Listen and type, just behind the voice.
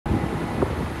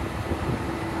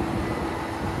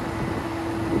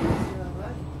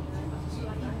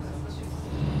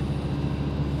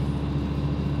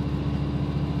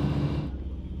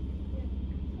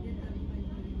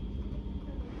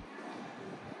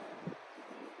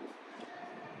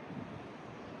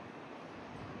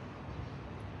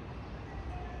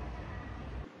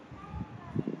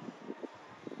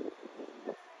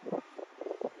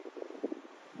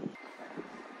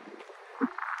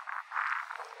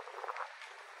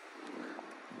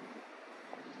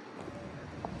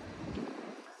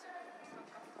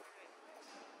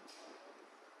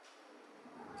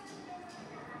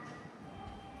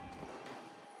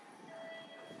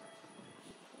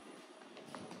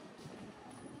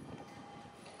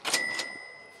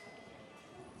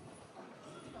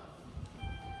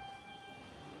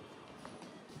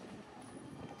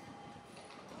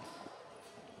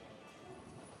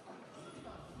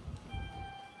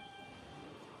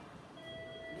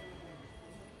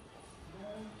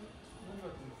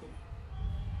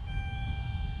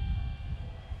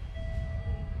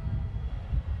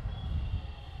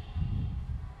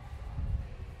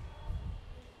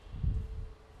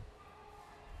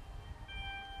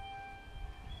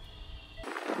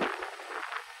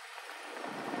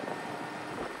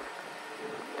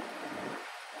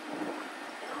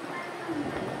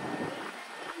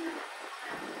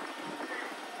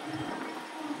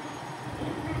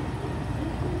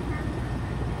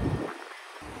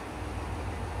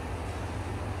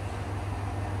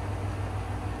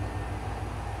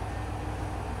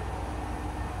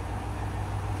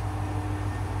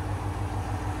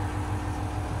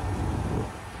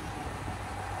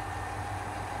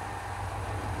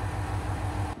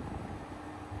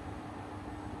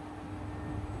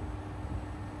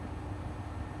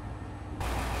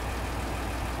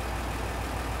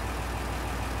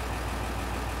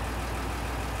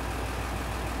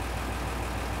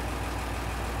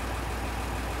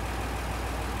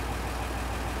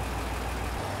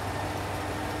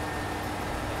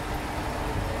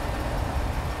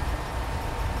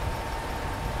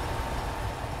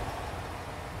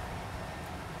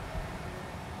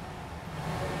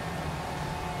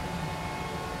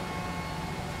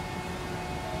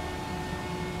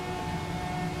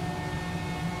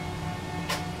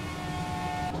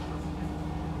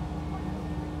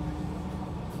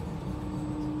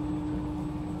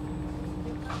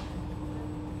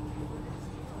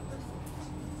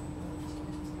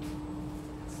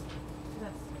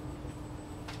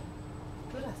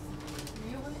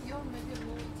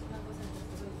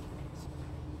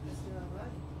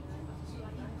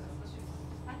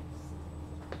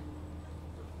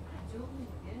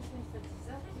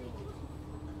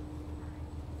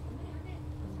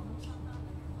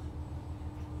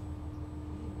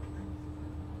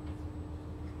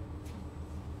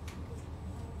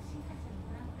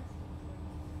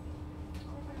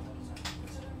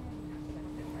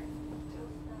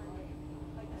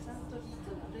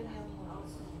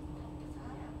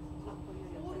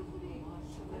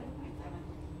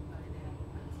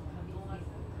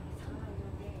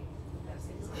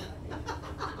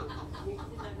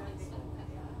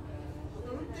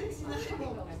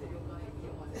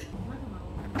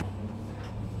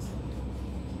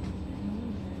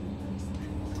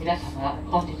皆様、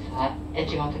本日は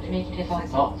越後ときめきレゾ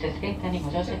ート雪原館にご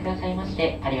乗車くださいまし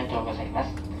てありがとうございま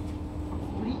す。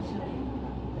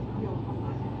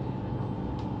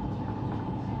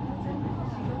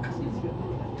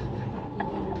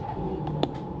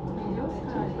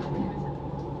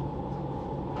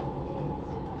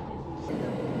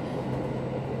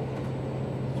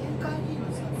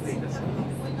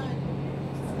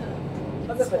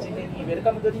まずはじめにウェル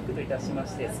カムドリンクといたしま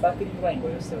してスパークリングワインご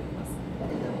用意しております。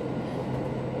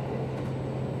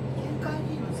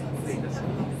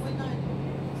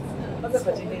まず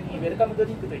はじめにウェルカムド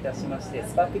リンクといたしまして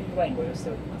スパークリングワインご用意して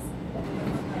おります。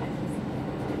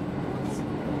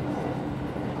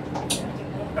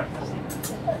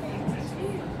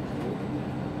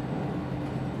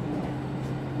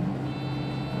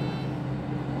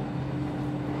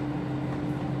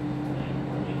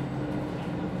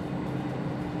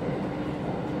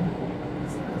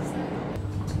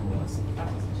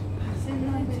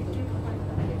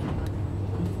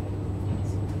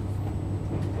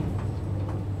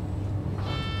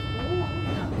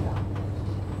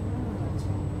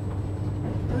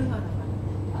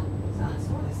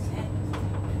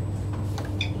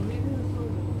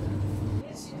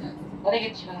お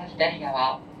出口は左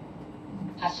側。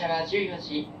発車は14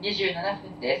時27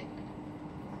分です。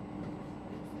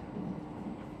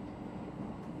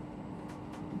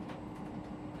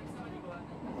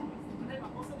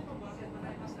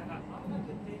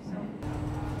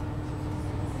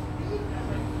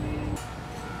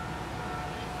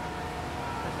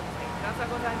段差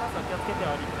ございます。お気をつけてお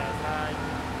降りくださ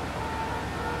い。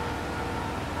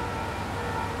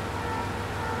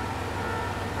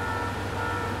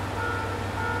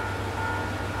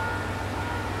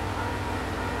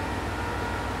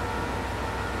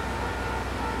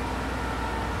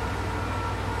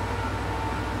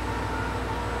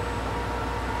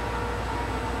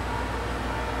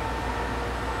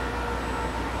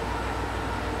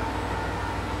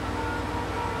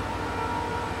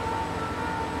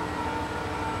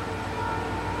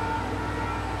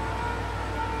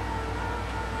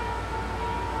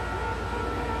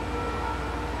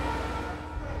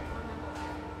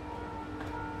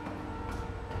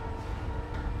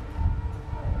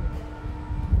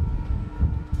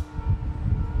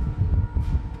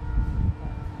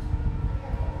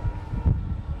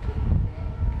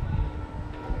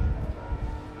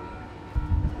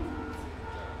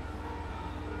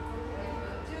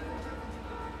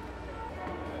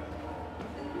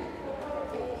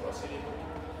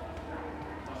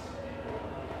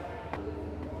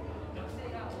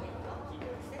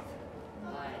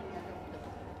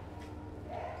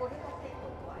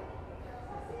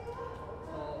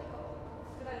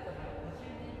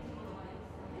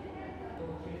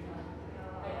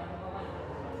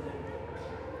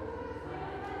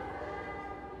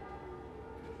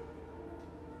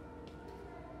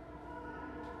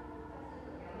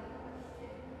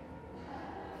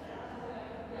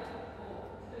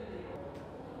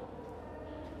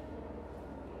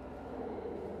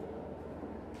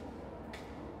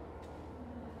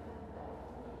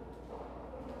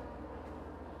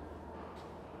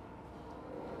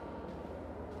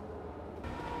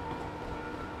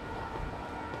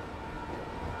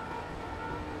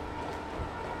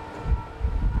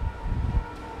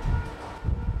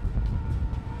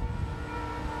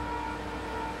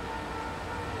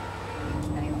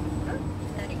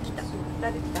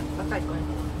若い子。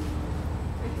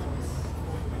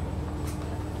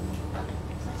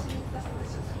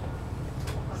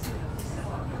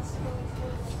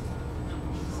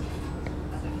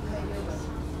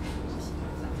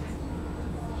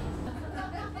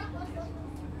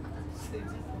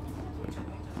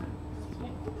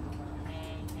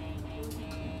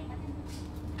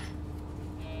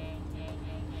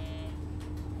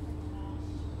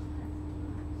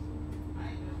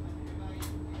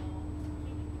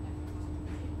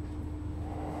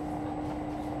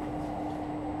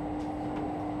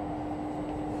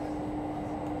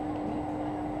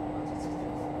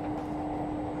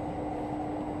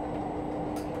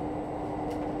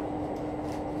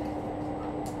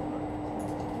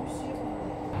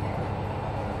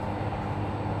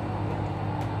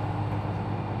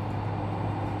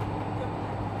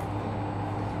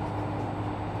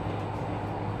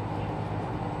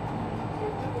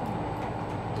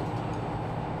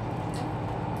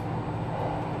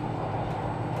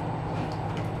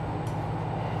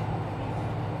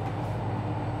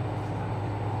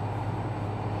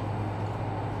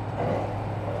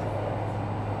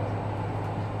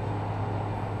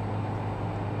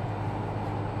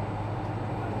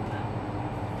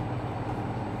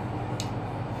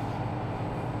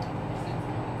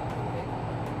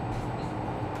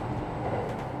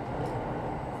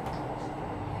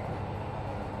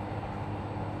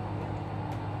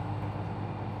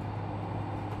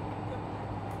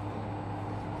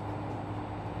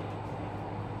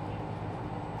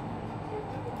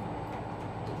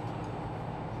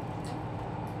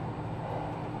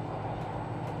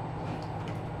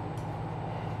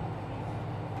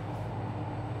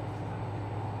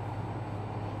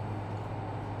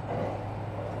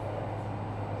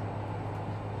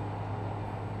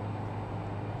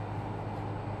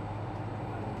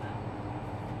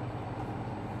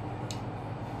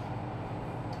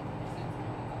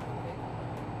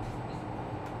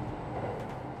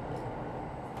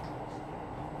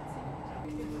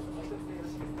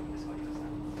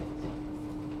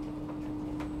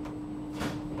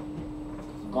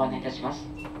ご案内いたします。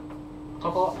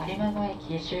ここ有馬越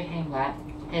駅周辺は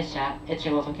弊社越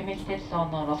後ときめき鉄道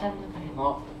の路線の中で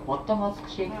も最も美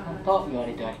しい区間と言わ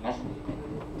れております。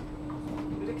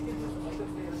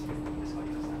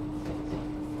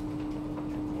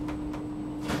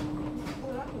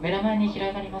目の前に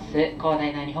広がります広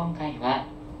大な日本海は、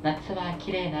夏は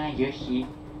綺麗な夕日、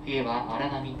冬は荒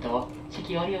波と四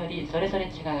季折々それぞれ違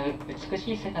う美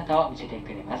しい姿を見せてく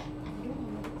れます。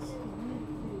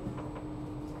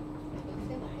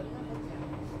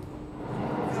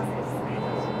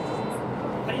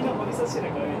カニのお味噌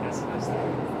汁ご用意いたしました。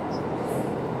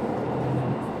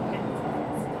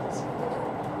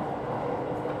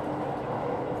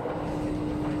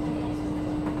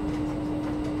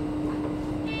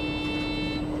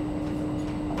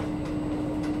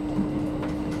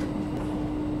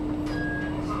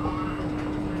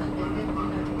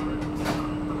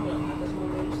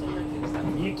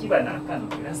火花赤の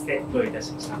グラスでご用意いた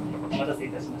しました。お待たせい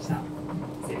たしました。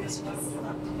失礼いたします。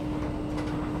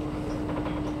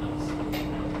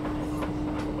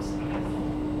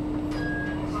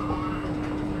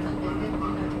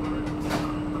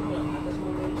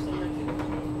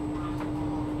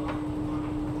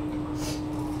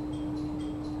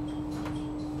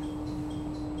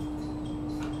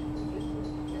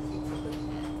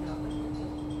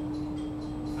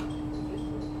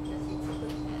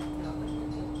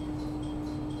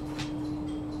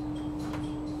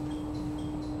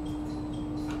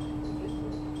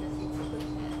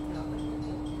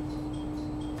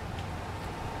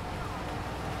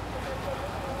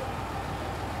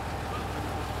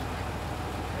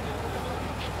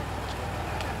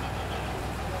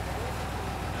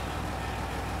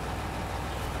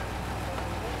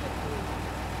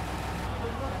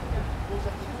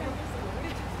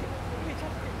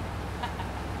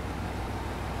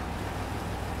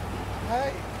は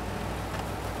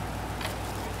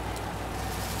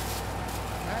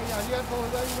い、ありがとうご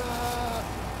ざいます。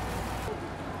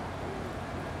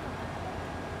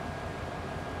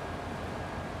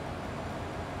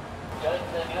上越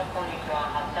魅力行きは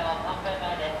発車は3分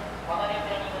前です。こまで遅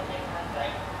れにご注意くださ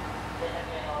い。停車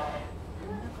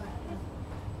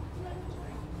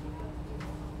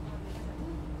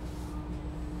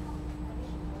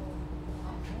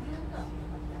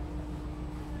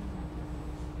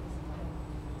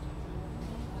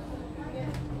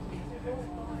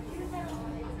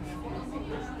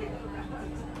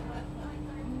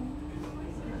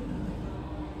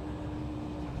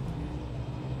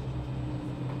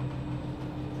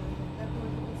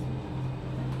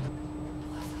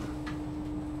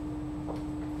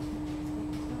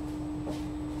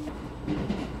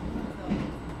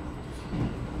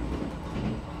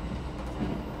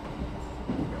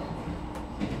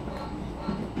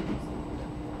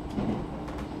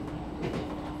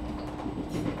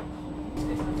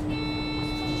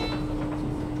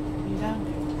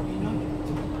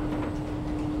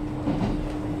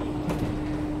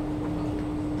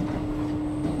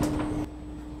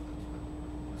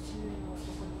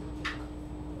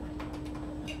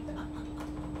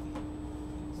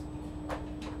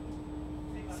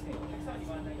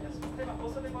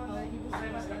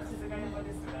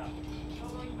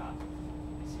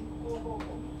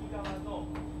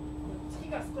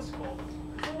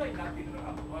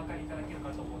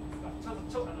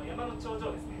中の山の頂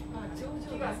上ですね。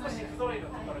木が少し不揃いの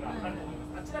ところがあると思い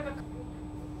ます。あちらが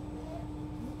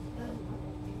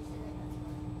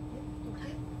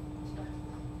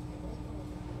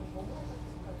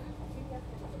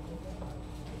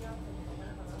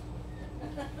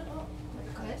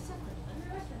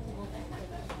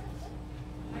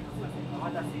お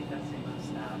待たせいたしま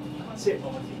した。日本酒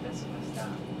お持ちいたしました。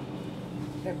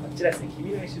でこちらですね、黄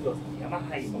色い酒造さん山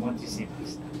杯お持ちしま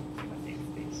した。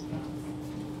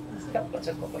おち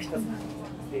ょっとお一つ失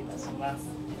礼いたします。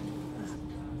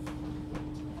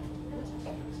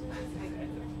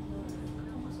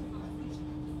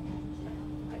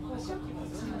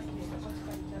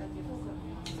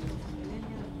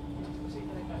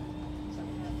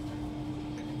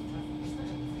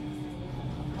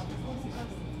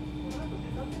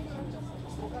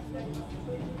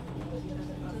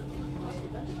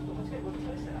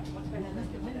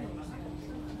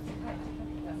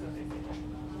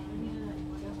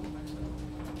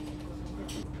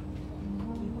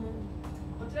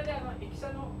こちらで駅舎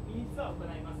のミニツアーを行い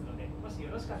ますので、もし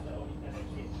よろしかったらお見いただい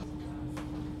て。いい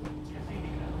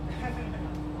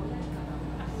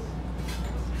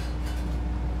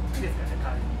ですかね、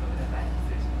代わりにごめんなさい。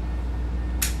失礼しま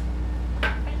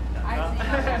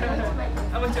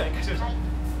す。もちろん行かしましょう。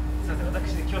すみません、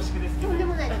私で恐縮ですけど。とんで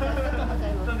もないです。ありがとうござ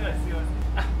います。とんでもないです。すみま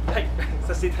せん。はい、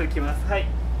させていただきます。はい、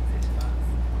失礼します。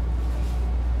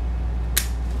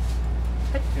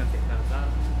はい、すみません、どうぞ。はい、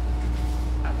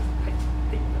はい、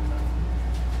どうぞ。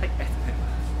はい、あり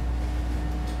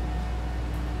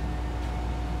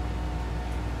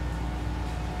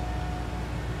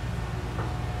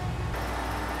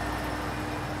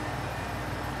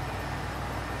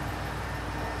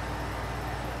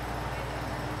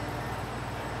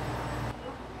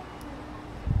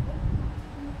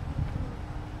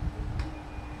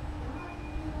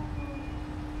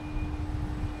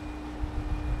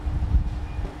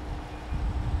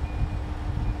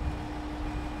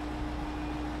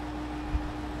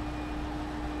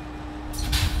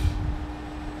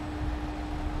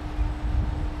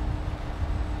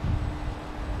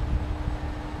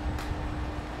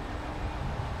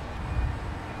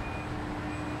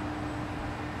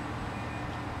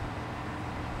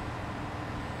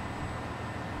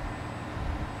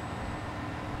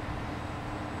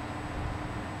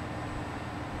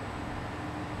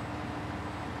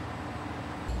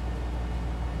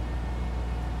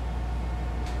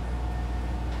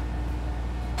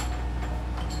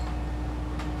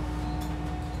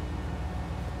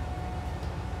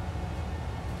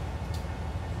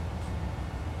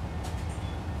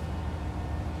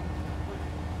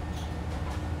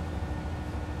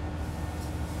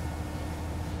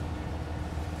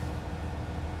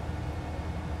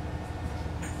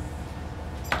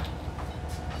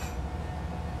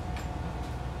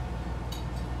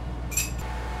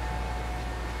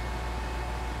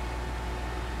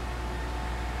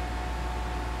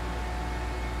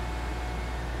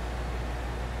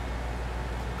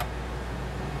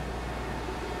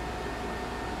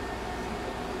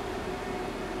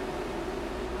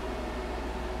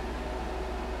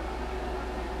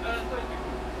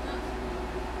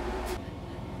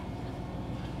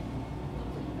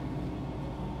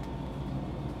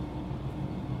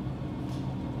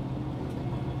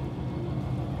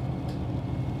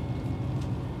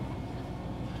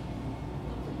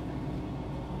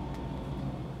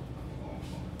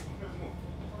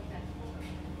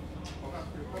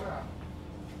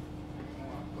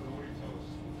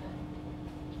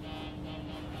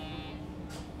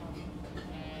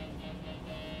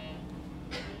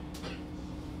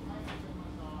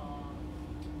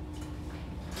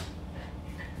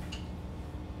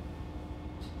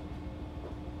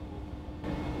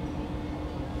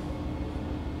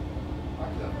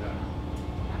がとうございます。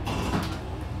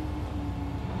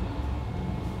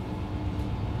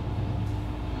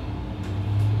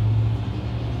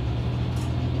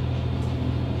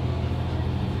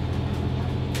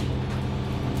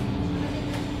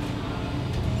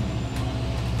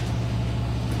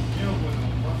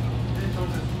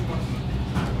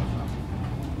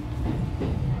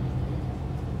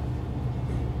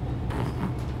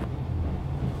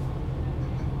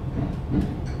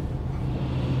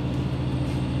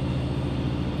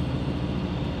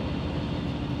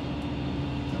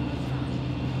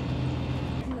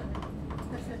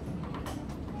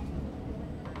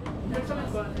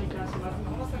ご案内いたします。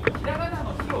この先、ひらがな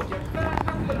の火を逆から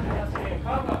書くような形で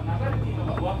川が流れている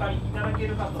のがお分かりいただけ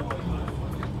るかと思います。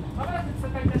まもなく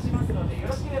通過いたしますので、よ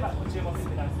ろしければご注目く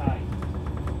ださい。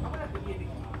まもなく見えて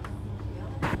きます。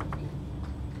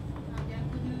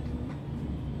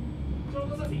ちょう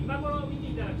どそうですね、今頃見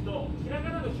ていただくと、ひら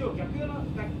がなの火を逆から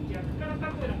書くよ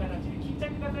うな形で巾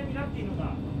着型になっているの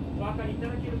がお分かりい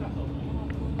ただけるかと思いま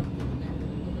す。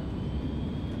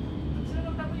こちら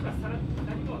の田んぼには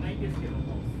何もないんですけど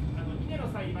も、稲の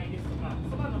栽培ですとか、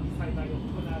そばの実栽培を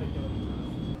行われております。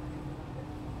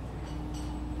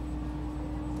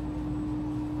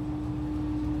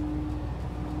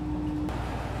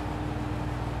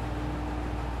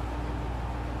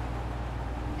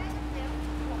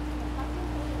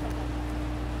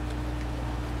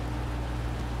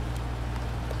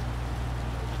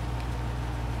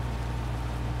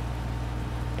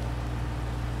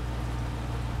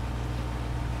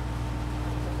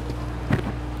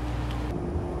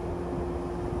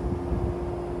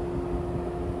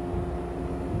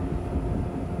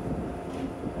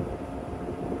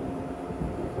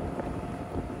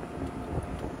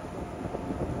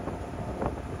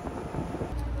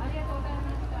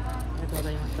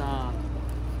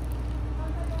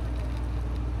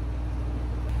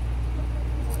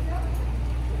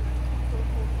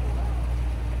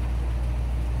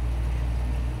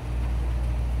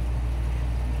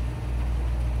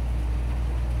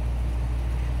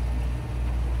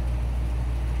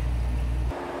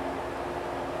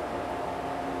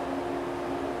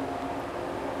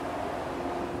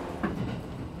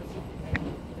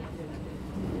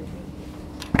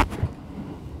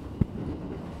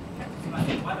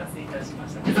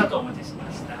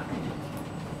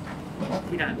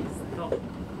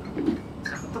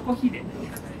コーヒーでお伺い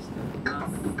しておりま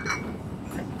す。は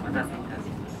い、お待たせいたし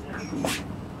ました。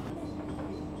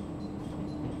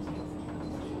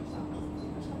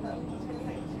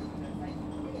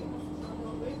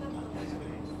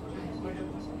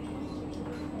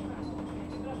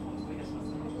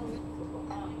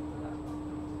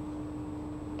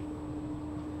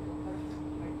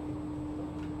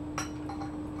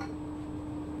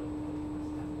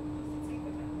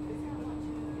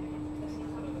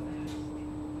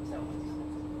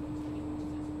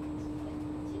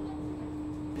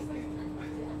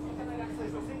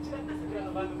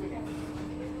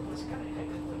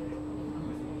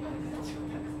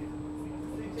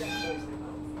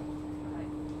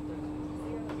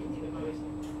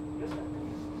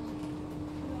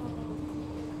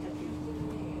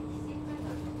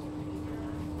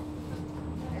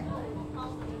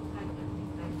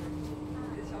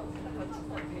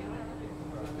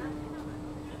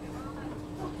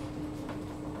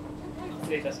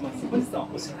失礼いたします。本日の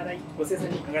お支払いご精査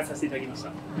に伺わさせていただきました。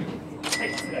はい、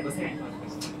それでは5000円お願い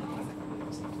します。先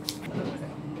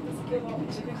ほど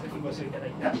出店時にご使用いただ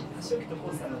いた箸置きと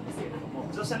コースターなんですけれども、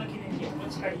乗車の記念にお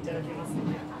持ち帰りいただけますの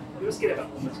で、よろしければ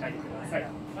お持ち帰りください。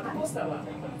またコースターは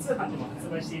通販でも発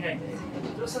売していないので、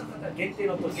乗車の方限定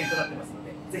の特典となってますの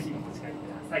で、ぜひお持ち帰りく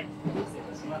ださい。失礼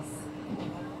いたします。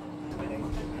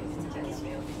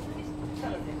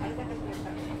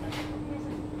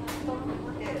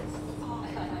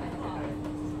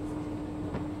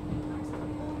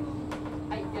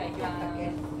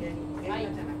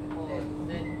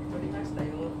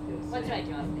もちろん行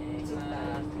きますね。行きます。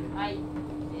はい。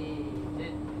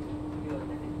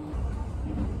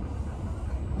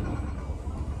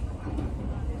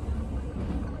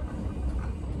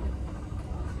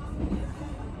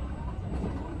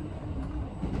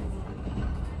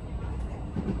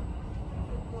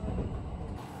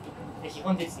ぜひ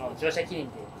本日の乗車記念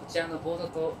でこちらのボード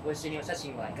とご一緒にお写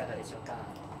真はいかがでしょうか。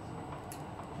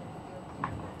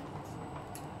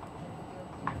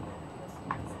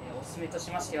おすすめと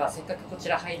しましては、せっかくこち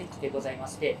らハイデッキでございま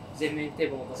して、全面テー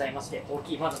ブルもございまして、大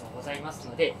きい窓もございます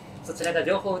ので、そちらが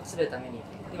両方映るために、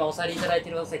今お座りいただいて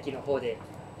いるお席の方で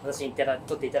お写真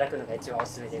撮っていただくのが一番お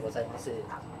すすめでございます。は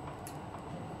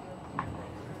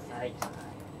い。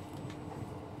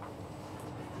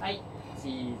はい、チ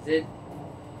ーズ。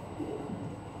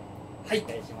はい、お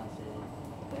願いします。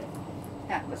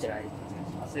では、こちらへお願い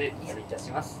します。お借りいたし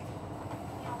ます。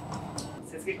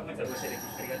設計家本日はご視聴いただき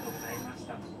ありがとうございまし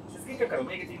た。設計家からお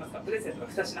土産といいますか、プレゼントが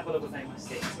2品ほどございまし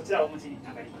て、そちらをお持ちに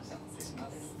上がりました。失礼しま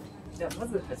す。ではま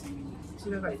ずはじめにこち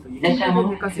らが雪で寝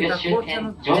かせた紅茶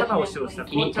の茶葉を使用した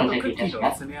紅茶のクッキーの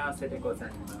詰め合わせでござ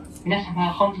います。皆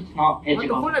様本日のあ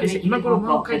と本来ですね、今頃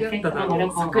満開であった高田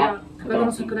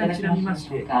の桜にちなみまし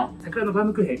て、桜のバー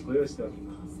ムクーヘンご用意しておりま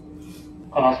す。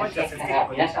この設計から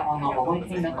皆様の思い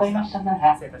出に残りましたな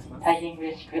ら、大変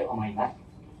嬉しく思います。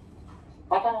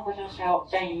またのご乗車を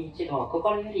社員一同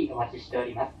心よりお待ちしてお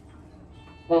ります。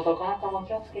どうぞこの後も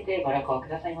気をつけてご旅行く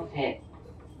ださいませ。ご視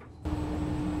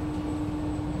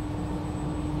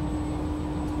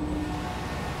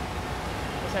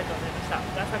聴ありがとうございました。段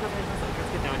差ございますので気を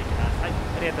つけてお降りください。あ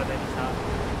りがとうございまし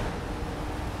た。